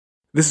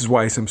This is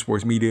YSM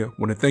Sports Media.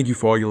 Want to thank you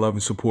for all your love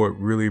and support.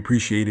 Really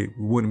appreciate it.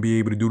 We wouldn't be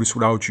able to do this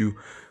without you.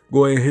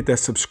 Go ahead and hit that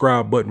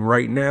subscribe button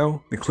right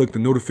now and click the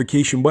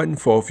notification button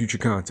for all future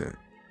content.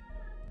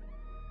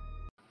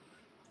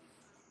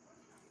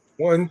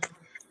 One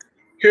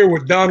here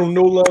with Donald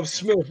No Love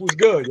Smith. What's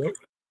good, yo?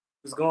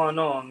 What's going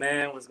on,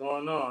 man? What's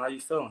going on? How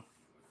you feeling?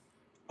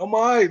 I'm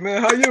all right,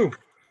 man. How you?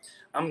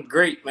 I'm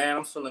great, man.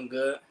 I'm feeling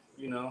good.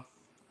 You know,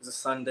 it's a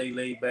Sunday,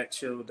 laid back,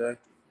 chill day.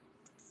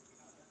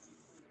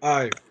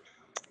 All right.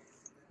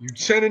 You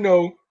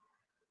 10-0,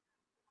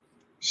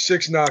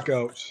 6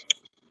 knockouts.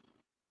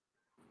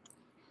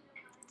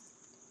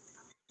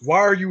 Why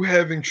are you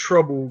having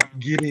trouble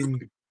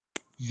getting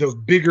the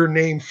bigger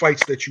name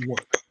fights that you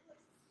want?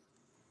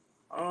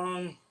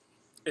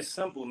 It's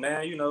simple,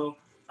 man. You know,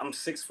 I'm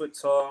 6 foot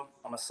tall.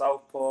 I'm a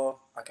southpaw.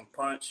 I can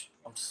punch.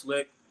 I'm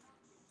slick.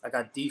 I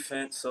got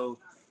defense. So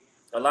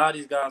a lot of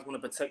these guys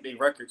want to protect their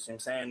records. You know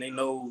what I'm saying? They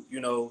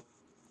know,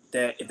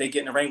 that if they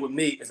get in the ring with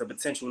me, it's a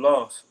potential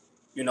loss.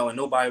 And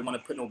nobody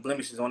want to put no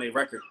blemishes on their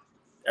record.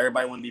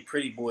 Everybody want to be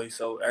pretty boys.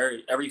 So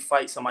every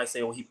fight, somebody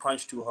say, "Oh, he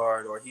punched too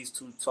hard," or "He's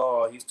too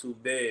tall," "He's too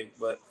big."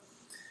 But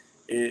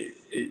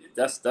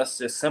that's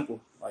just simple.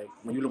 Like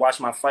when you watch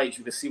my fights,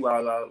 you can see why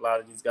a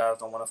lot of these guys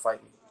don't want to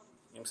fight me. You know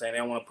what I'm saying? They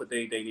don't want to put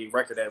their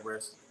record at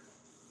risk.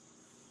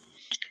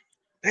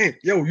 Damn,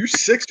 yo, you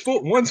 6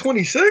 foot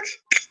 126?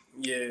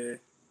 Yeah.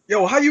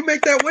 Yo, how you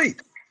make that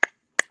weight?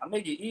 I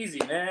make it easy,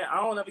 man. I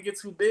don't ever get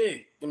too big. You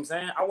know what I'm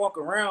saying? I walk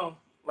around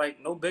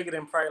like no bigger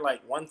than probably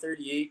like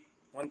 138,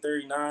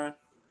 139.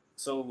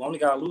 So I only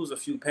gotta lose a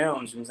few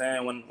pounds, you know what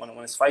I'm saying,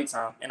 when it's fight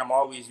time. And I'm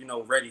always,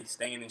 ready,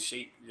 staying in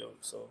shape,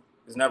 so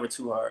it's never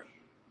too hard.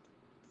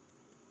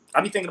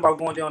 I be thinking about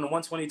going down to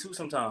 122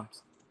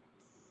 sometimes.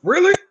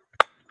 Really?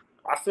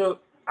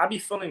 I be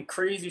feeling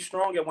crazy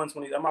strong at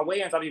 120. At my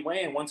weigh-ins, I be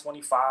weighing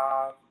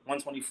 125,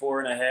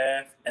 124 and a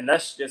half. And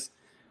that's just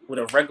with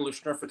a regular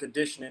strength and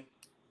conditioning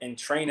and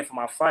training for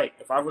my fight.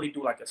 If I really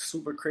do like a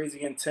super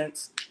crazy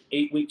intense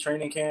 8-week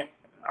training camp,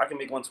 I can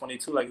make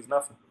 122 like it's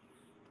nothing.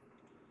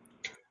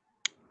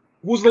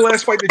 What was the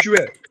last fight that you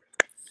had?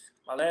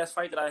 My last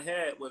fight that I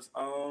had was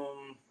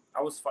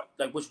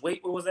like which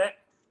weight was that?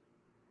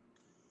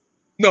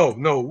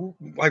 No.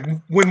 Like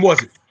when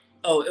was it?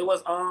 Oh, it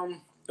was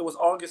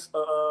August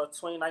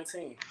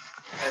 2019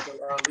 at the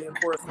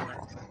Liam Forest Center.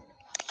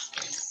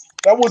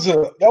 That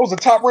was a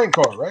top rank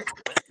card, right?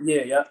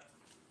 Yeah.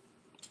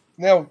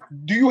 Now,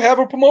 do you have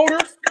a promoter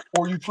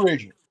or are you free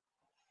agent?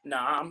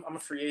 Nah, I'm a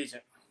free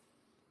agent.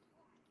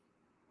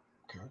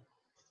 Okay.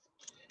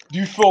 Do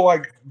you feel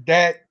like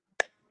that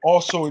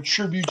also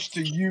attributes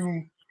to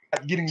you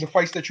not getting the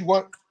fights that you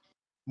want?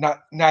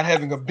 Not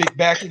having a big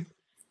backing?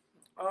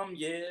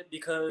 Yeah,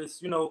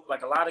 because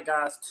like a lot of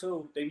guys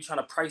too, they be trying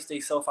to price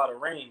themselves out of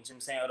range, you know what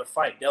I'm saying, of the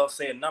fight. They'll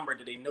say a number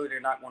that they know they're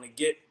not gonna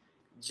get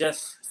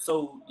just so,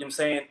 you know what I'm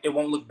saying, it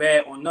won't look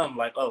bad on them.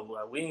 Like, oh,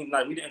 well, we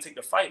didn't take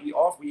the fight. We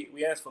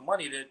asked for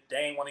money that they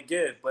ain't want to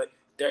give, but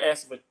they're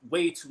asking for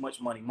way too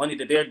much money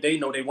that they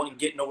know they wouldn't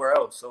get nowhere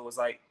else. So it's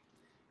like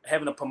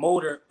having a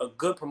promoter, a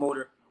good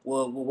promoter,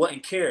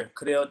 wouldn't care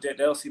because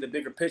they'll see the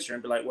bigger picture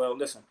and be like, well,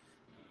 listen,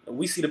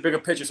 we see the bigger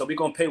picture, so we're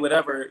gonna pay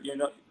whatever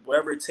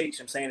whatever it takes.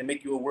 You know what I'm saying, to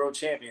make you a world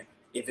champion.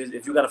 If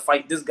you got to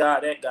fight this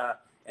guy, that guy,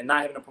 and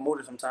not having a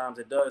promoter, sometimes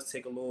it does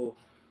take a little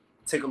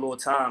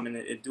time, and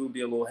it do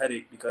be a little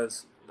headache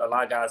because a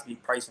lot of guys be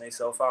pricing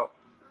themselves out.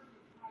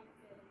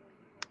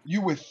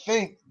 You would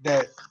think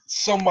that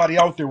somebody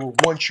out there would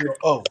want your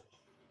O.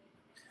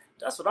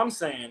 That's what I'm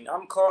saying.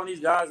 I'm calling these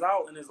guys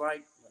out, and it's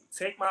like,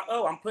 take my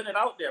O. I'm putting it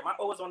out there. My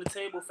O is on the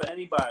table for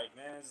anybody,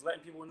 man. Just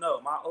letting people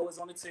know my O is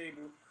on the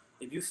table.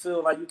 If you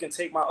feel like you can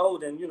take my O,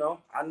 then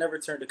I never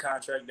turned the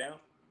contract down.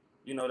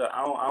 That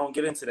I don't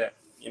get into that.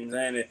 You know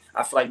what I'm saying?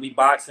 I feel like we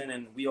boxing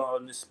and we all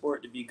in this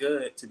sport to be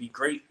good, to be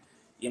great.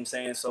 You know what I'm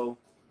saying? So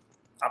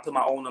I put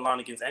my O on the line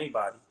against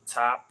anybody,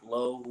 top,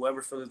 low,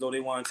 whoever feels as though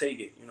they want to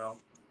take it.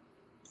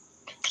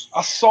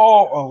 I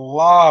saw a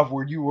live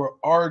where you were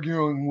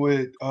arguing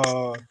with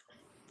I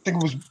think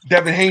it was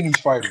Devin Haney's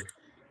fighter.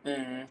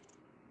 Mm-hmm.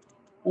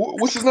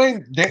 What's his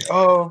name?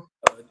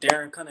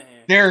 Darren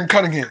Cunningham. Darren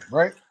Cunningham,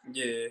 right?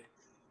 Yeah.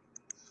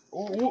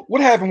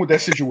 What happened with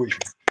that situation?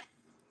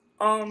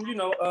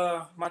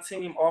 My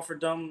team offered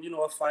them,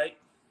 a fight,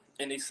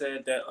 and they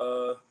said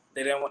that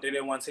they didn't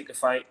want to take the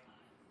fight.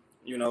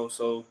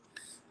 So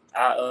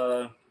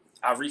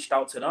I reached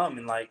out to them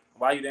and like,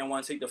 why you didn't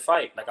want to take the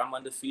fight? Like, I'm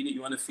undefeated,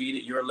 you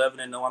undefeated, you're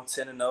 11-0, I'm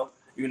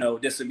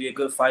 10-0. This would be a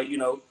good fight,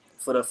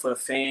 for the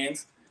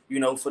fans,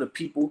 for the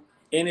people,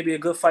 and it'd be a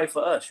good fight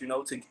for us,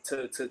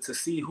 to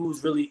see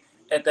who's really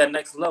at that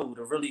next level,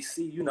 to really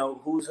see,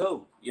 who's who. You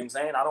know what I'm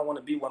saying? I don't want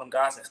to be one of them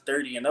guys that's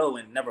 30-0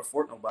 and never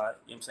fought nobody.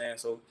 You know what I'm saying?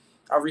 So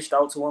I reached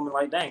out to them and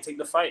like, dang, take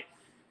the fight.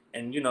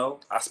 And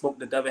I spoke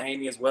to Devin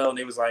Haney as well, and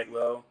they was like,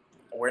 well,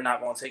 we're not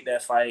going to take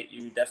that fight.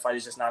 That fight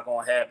is just not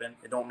going to happen.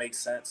 It don't make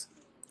sense.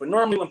 But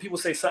normally when people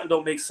say something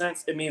don't make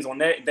sense, it means on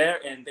their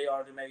end, they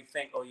already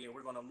think, oh, yeah,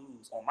 we're going to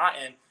lose. On my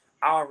end,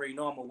 I already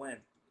know I'm going to win.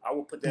 I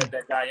will put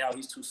that guy out.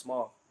 He's too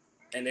small.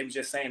 and they were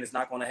just saying it's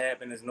not going to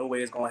happen. There's no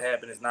way it's going to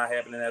happen. It's not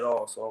happening at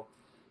all. So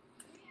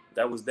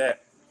that was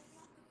that.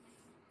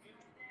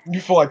 You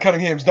feel like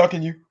Cunningham's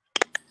ducking you?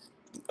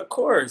 Of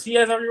course, he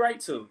has every right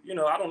to. You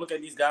know, I don't look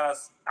at these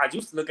guys. I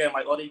used to look at them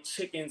like, oh, they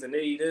chickens and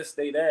they this,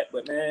 they that.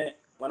 But man,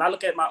 when I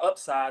look at my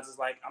upsides, it's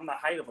like I'm the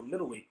height of a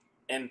middleweight,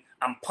 and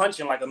I'm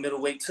punching like a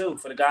middleweight too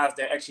for the guys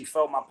that actually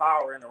felt my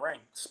power in the ring,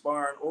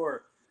 sparring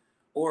or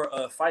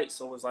fight.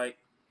 So it's like,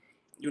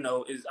 you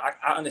know,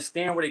 I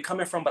understand where they're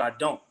coming from, but I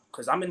don't,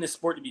 because I'm in this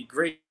sport to be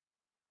great.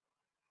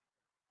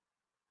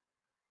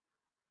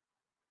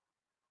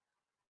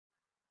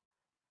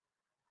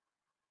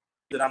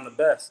 That I'm the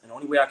best, and the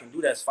only way I can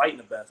do that is fighting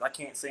the best. I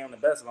can't say I'm the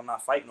best if I'm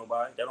not fighting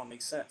nobody. That don't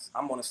make sense.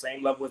 I'm on the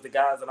same level as the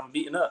guys that I'm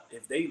beating up.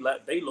 If they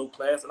low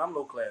class and I'm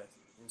low class, you know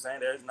what I'm saying?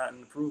 There's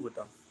nothing to prove with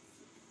them.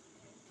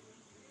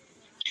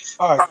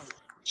 All right.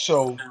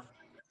 So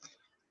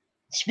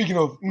speaking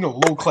of, you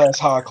know, low class,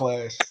 high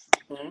class,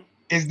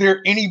 is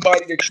there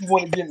anybody that you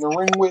want to get in the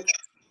ring with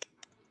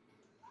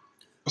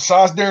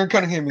besides Darren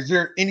Cunningham? Is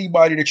there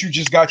anybody that you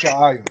just got your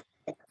eye on?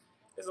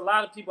 There's a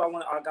lot of people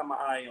I got my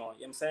eye on. You know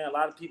what I'm saying? A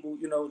lot of people,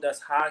 you know, that's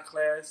high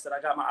class that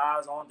I got my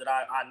eyes on, that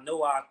I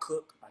know I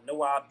cook. I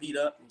know I beat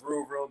up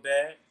real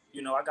bad.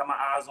 You know, I got my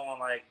eyes on,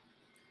 like,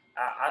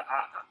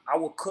 I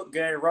will cook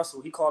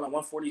GaryRussell. He calling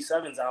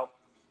 147s out,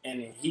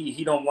 and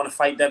he don't want to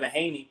fight Devin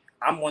Haney.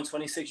 I'm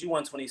 126, you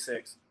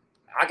 126.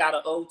 I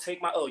gotta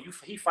take my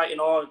he fighting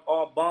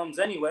all bums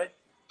anyway.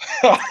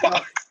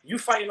 You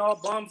fighting all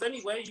bums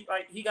anyway.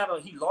 He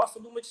lost to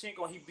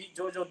Lomachenko and he beat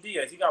Jojo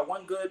Diaz. He got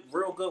one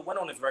real good win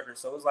on his record.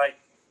 So it's like,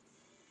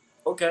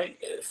 okay,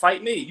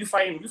 fight me. You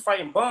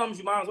fighting bums.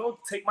 You might as well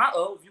take my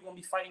O. If you're gonna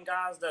be fighting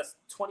guys that's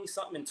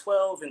 20-something and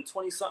 12 and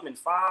 20-something and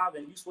 5,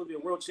 and you supposed to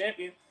be a world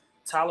champion.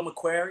 Tyler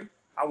McQuarrie,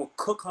 I will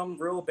cook him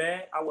real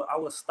bad. I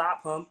will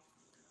stop him.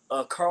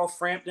 Carl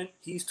Frampton,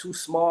 he's too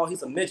small.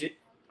 He's a midget.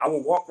 I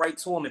will walk right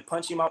to him and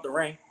punch him out the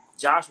ring.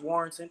 Josh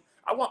Warrington.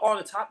 I want all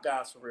the top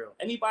guys for real.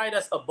 Anybody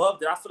that's above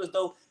that I feel as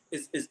though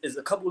is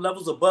a couple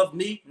levels above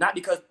me, not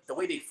because the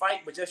way they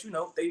fight, but just, you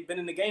know, they've been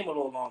in the game a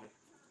little longer.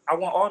 I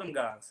want all them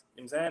guys.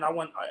 You know what I'm saying? I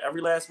want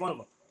every last one of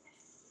them.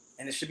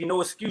 And there should be no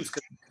excuse,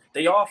 because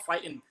they all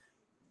fighting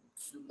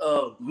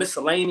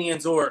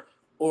miscellaneous or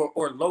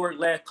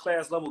lower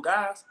class level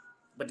guys.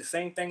 But the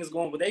same thing is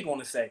what they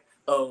going to say.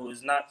 Oh,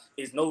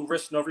 it's no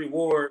risk, no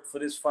reward for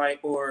this fight,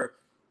 or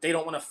they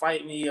don't want to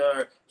fight me,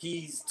 or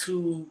he's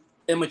too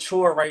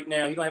immature right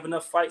now. He don't have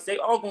enough fights. They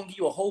all going to give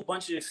you a whole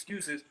bunch of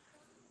excuses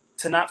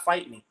to not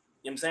fight me.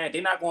 You know what I'm saying?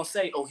 They're not going to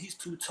say, oh, he's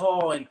too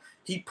tall and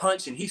he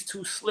punching, he's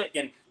too slick,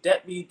 and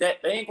that.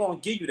 They ain't going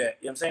to give you that.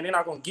 You know what I'm saying? They're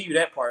not going to give you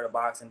that part of the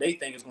boxing. They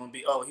think it's going to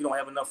be, oh, he don't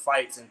have enough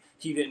fights and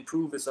he didn't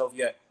prove himself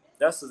yet.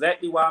 That's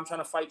exactly why I'm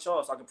trying to fight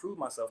y'all, so I can prove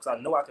myself, because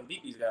I know I can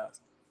beat these guys.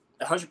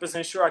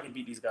 100% sure I can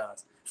beat these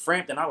guys.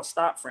 Frampton, I will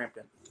stop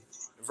Frampton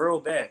real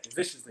bad,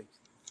 viciously.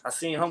 I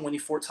seen him when he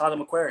fought Tyler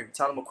McQuarrie.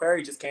 Tyler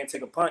McQuarrie just can't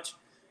take a punch,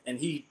 and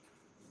he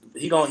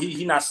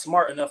not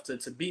smart enough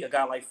to beat a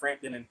guy like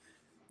Frampton. And,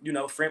 you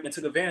know, Frampton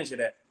took advantage of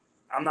that.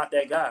 I'm not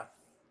that guy.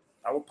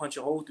 I will punch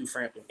a hole through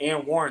Frampton.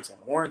 And Warrington.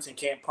 Warrington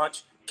can't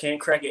punch,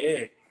 can't crack an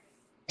egg.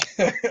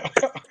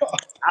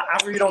 I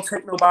really don't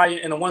take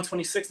nobody in the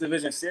 126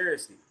 division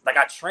seriously. Like,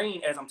 I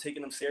train as I'm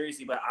taking them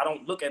seriously, but I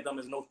don't look at them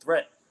as no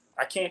threat.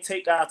 I can't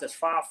take guys that's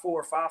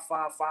 5'4",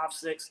 5'5",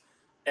 5'6"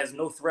 as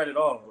no threat at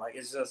all. Like,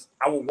 it's just,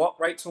 I will walk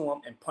right to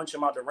them and punch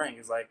them out the ring.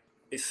 It's like,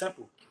 it's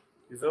simple.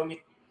 You feel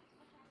me?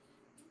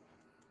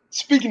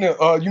 Speaking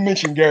of, you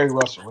mentioned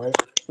GaryRussell, right?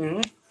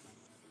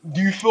 Mm-hmm.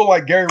 Do you feel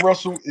like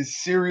GaryRussell is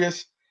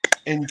serious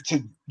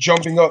into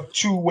jumping up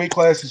 2 weight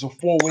classes or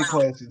 4 weight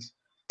classes?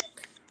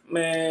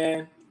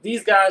 Man,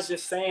 these guys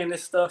just saying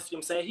this stuff, you know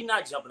what I'm saying? He's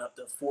not jumping up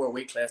to 4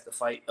 weight class to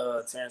fight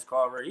Terrence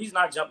Carver. He's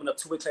not jumping up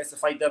 2 weight classes to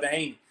fight Devin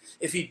Haney.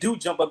 If he do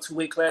jump up 2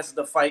 weight classes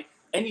to fight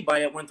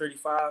anybody at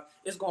 135,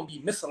 it's going to be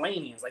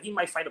miscellaneous. Like, he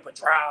might fight a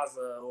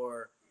Pedraza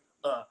or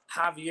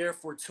Javier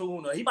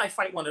Fortuna. He might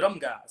fight one of them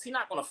guys. He's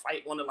not going to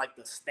fight one of, like,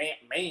 the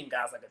main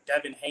guys, like a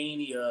Devin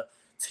Haney, a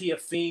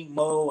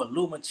Teofimo, a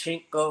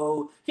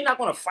Lomachenko. He's not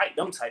going to fight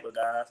them type of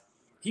guys.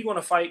 He's going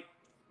to fight,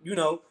 you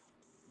know,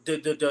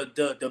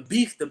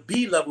 the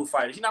B level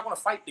fighters. He's not going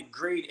to fight the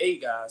grade A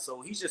guys.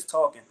 So he's just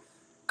talking.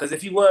 Because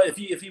if he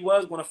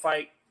was going to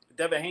fight,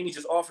 Devin Haney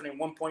just offered him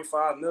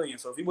 $1.5 million.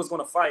 So if he was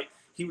going to fight,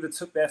 he would have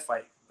took that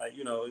fight. Like,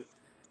 you know,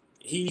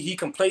 he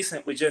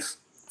complacent with just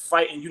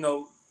fighting, you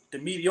know, the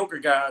mediocre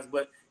guys,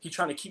 but he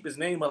trying to keep his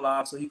name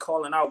alive. So he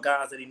calling out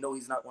guys that he know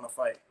he's not going to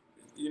fight.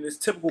 You know, it's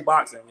typical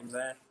boxing. You know what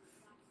I'm saying?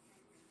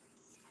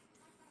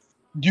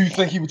 Do you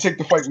think he would take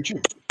the fight with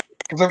you?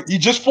 Because he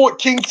just fought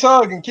King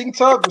Tug, and King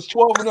Tug was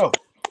 12-0.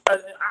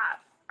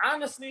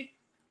 Honestly,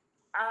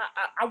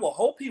 I will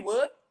hope he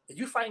would. If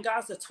you fighting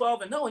guys that's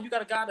 12-0, and you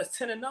got a guy that's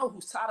 10-0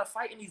 who's tired of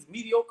fighting these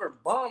mediocre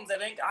bums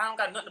I don't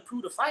got nothing to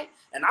prove to fight,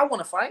 and I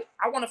want to fight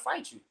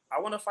you. I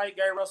want to fight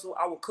GaryRussell.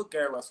 I will cook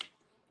GaryRussell.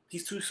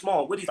 He's too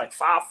small. What, he's like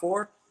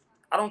 5'4"?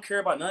 I don't care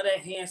about none of that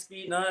hand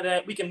speed, none of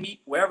that. We can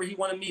meet wherever he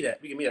want to meet at.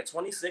 We can meet at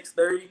 26,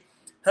 30,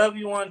 however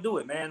you want to do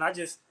it, man. I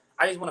just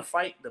want to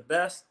fight the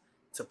best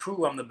to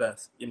prove I'm the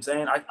best. You know what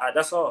I'm saying?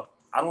 That's all.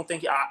 I don't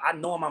think I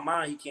know in my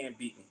mind he can't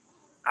beat me.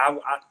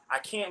 I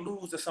can't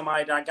lose to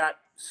somebody that I got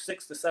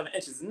 6 to 7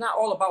 inches. It's not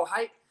all about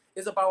height.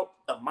 It's about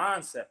the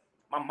mindset.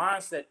 My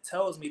mindset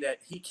tells me that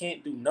he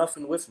can't do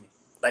nothing with me.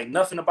 Like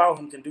nothing about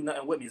him can do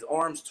nothing with me. His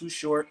arm's too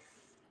short.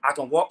 I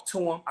can walk to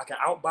him. I can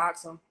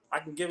outbox him. I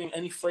can give him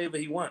any flavor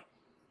he wants.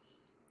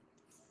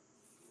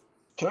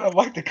 I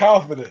like the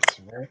confidence,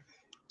 man.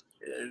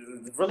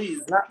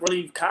 It's not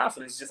really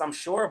confidence. It's just I'm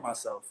sure of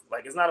myself.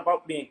 Like it's not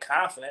about being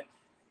confident.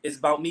 It's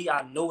about me.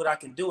 I know what I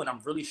can do, and I'm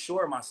really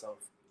sure of myself.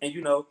 And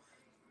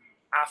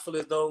I feel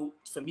as though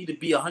for me to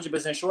be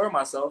 100% sure of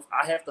myself,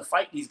 I have to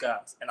fight these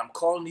guys. And I'm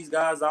calling these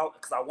guys out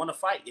because I want to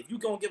fight. If you're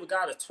going to give a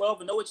guy that's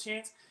 12-0 a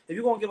chance, if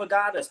you're going to give a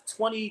guy that's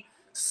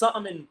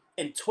 20-something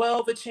and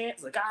 12 a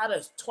chance, a guy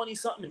that's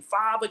 20-something and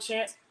 5 a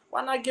chance,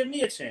 why not give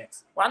me a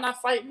chance? Why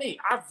not fight me?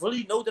 I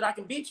really know that I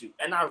can beat you.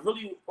 And I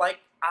really,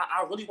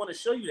 I really want to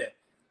show you that.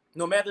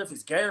 No matter if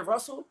it's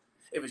GaryRussell,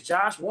 if it's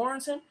Josh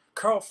Warrington,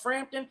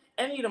 Frampton,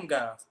 any of them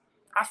guys.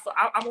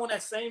 I'm on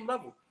that same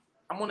level.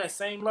 I'm on that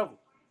same level.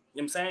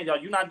 You know what I'm saying? Y'all,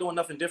 you're not doing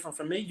nothing different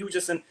from me. You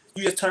just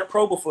turned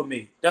pro before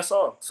me. That's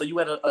all. So you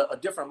at a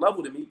different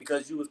level to me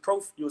because you was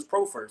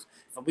pro first.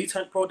 If we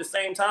turned pro at the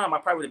same time, I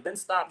probably would have been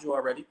stopped you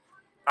already.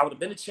 I would have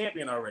been a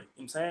champion already.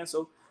 You know what I'm saying?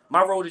 So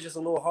my road is just a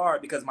little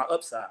hard because of my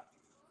upside.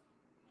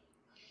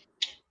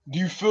 Do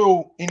you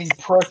feel any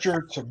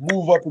pressure to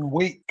move up in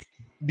weight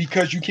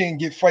because you can't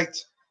get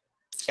fights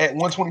at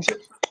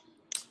 126?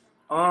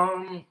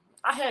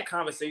 I had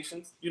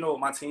conversations, with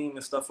my team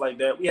and stuff like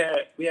that.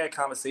 We had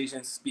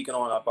conversations speaking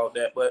on about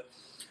that, but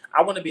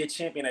I want to be a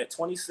champion at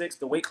 26,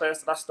 the weight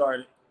class that I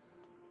started.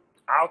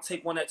 I'll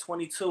take one at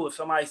 22. If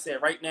somebody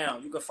said right now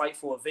you can fight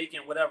for a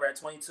vacant whatever at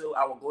 22,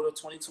 I will go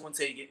to 22 and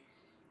take it.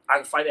 I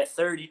can fight at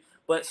 30,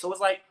 but so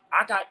it's like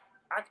I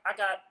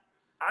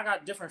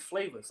got different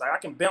flavors. Like I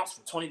can bounce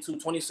from 22,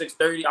 26,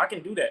 30. I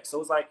can do that.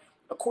 So it's like,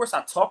 of course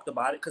I talked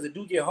about it because it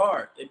do get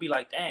hard. It'd be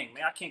like, dang,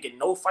 man, I can't get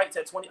no fights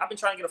at 20. I've been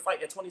trying to get a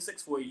fight at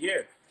 26 for a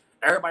year.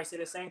 Everybody say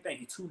the same thing.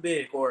 He's too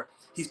big, or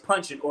he's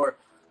punching, or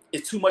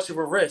it's too much of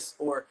a risk,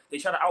 or they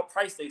try to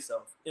outprice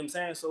themselves. You know what I'm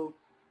saying? So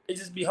it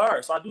just be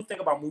hard. So I do think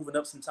about moving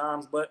up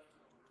sometimes, but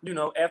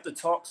after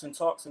talks and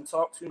talks and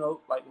talks,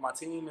 like with my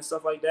team and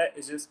stuff like that,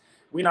 it's just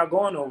we're not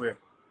going nowhere.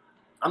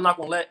 I'm not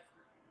gonna let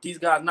these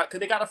guys because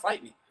they gotta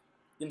fight me.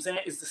 You know what I'm saying?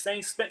 It's the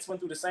same. Spence went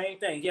through the same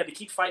thing. He had to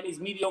keep fighting these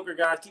mediocre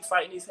guys, keep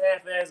fighting these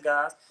half-ass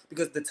guys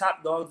because the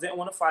top dogs didn't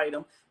want to fight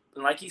him.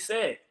 And like he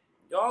said,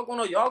 y'all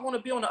gonna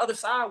be on the other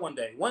side one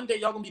day. One day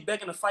y'all gonna be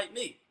begging to fight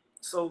me.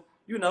 So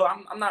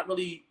I'm not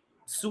really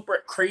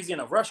super crazy in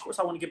a rush. Of course,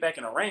 I want to get back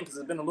in the ring because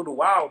it's been a little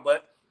while,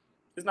 but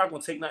it's not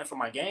gonna take nothing from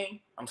my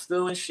game. I'm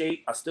still in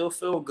shape. I still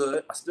feel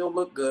good. I still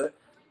look good.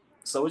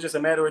 So it's just a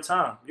matter of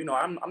time.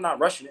 I'm not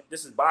rushing it.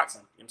 This is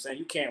boxing. You know what I'm saying?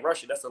 You can't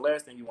rush it. That's the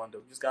last thing you want to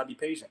do. You just got to be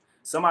patient.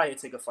 Somebody will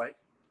take a fight.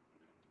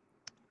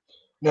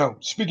 Now,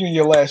 speaking of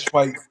your last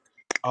fight,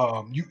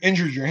 you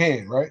injured your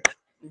hand, right?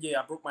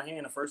 Yeah, I broke my hand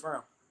in the first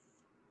round.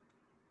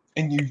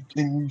 And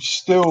you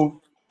still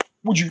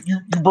you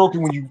broke it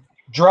when you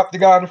dropped the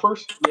guy in the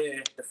first? Yeah,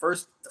 the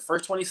first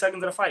 20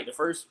 seconds of the fight. The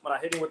first when I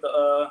hit him with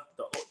the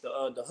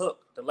hook,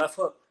 the left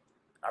hook,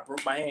 I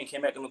broke my hand,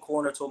 came back in the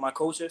corner, told my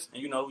coaches,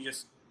 and we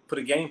just put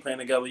a game plan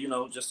together,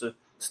 just to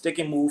stick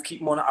and move, keep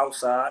him on the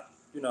outside,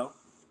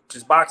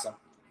 just box him.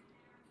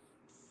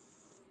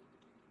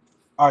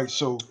 All right,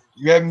 so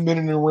you haven't been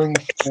in the ring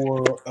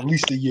for at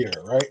least a year,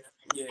 right?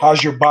 Yeah.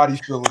 How's your body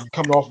feeling? You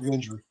coming off an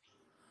injury?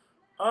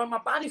 My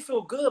body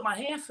feel good. My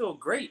hand feel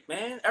great,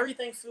 man.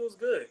 Everything feels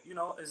good.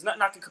 There's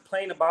nothing I can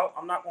complain about.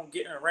 I'm not gonna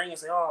get in the ring and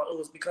say, "Oh, it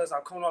was because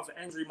I'm coming off an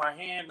injury, my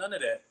hand." None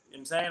of that. You know what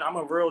I'm saying? I'm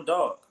a real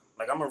dog.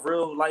 Like I'm a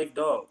real life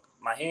dog.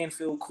 My hand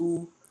feel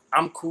cool.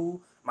 I'm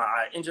cool.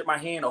 I injured my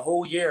hand a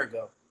whole year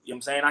ago. You know what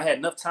I'm saying? I had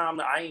enough time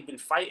I ain't been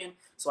fighting,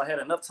 so I had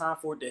enough time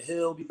for it to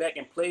heal, be back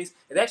in place.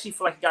 It actually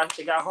feel like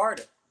it got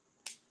harder.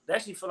 It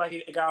actually feel like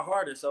it got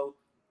harder. So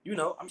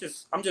I'm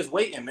just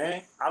waiting,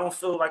 man. I don't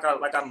feel like I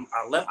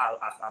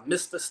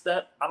missed a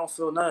step. I don't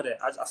feel none of that.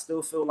 I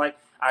still feel like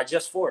I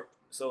just fought.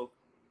 So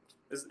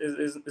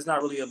it's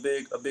not really a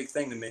big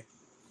thing to me.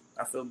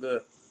 I feel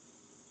good.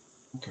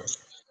 Okay.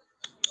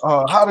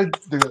 How did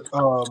the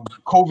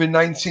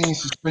COVID-19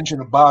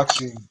 suspension of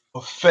boxing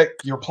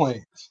affect your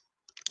plans?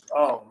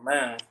 Oh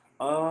man,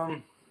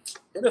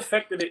 it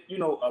affected it,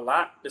 a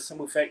lot. The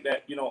simple fact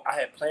that I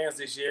had plans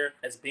this year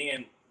as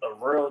being a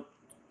real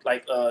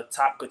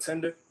top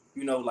contender.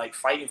 Like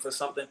fighting for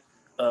something,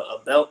 a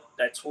belt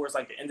that towards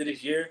like the end of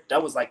this year.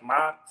 That was like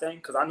my thing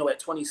because I know at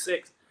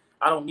 26,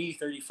 I don't need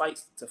 30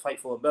 fights to fight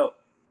for a belt.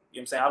 You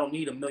know what I'm saying? I don't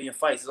need a million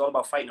fights. It's all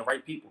about fighting the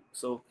right people.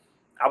 So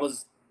I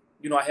was,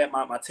 I had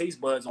my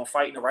taste buds on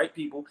fighting the right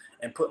people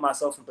and put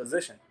myself in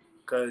position.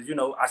 Because,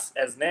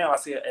 I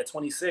see at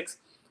 26,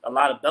 a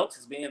lot of belts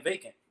is being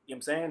vacant. You know what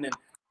I'm saying? And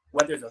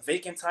whether it's a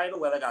vacant title,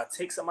 whether I got to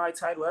take somebody's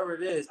title, whatever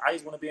it is, I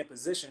just want to be in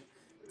position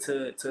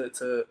to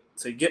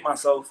get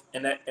myself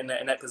in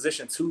that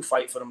position to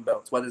fight for them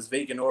belts, whether it's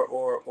vacant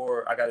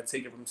or I got to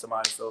take it from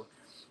somebody. So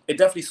it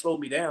definitely slowed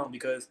me down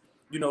because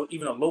you know,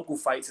 even the local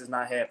fights is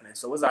not happening.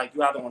 So it's like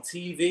you either on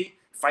TV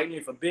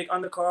fighting for big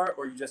undercard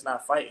or you just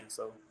not fighting.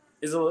 So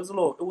it's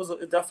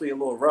definitely a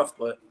little rough,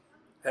 but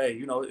hey,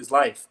 you know, it's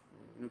life.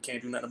 You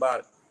can't do nothing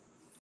about it.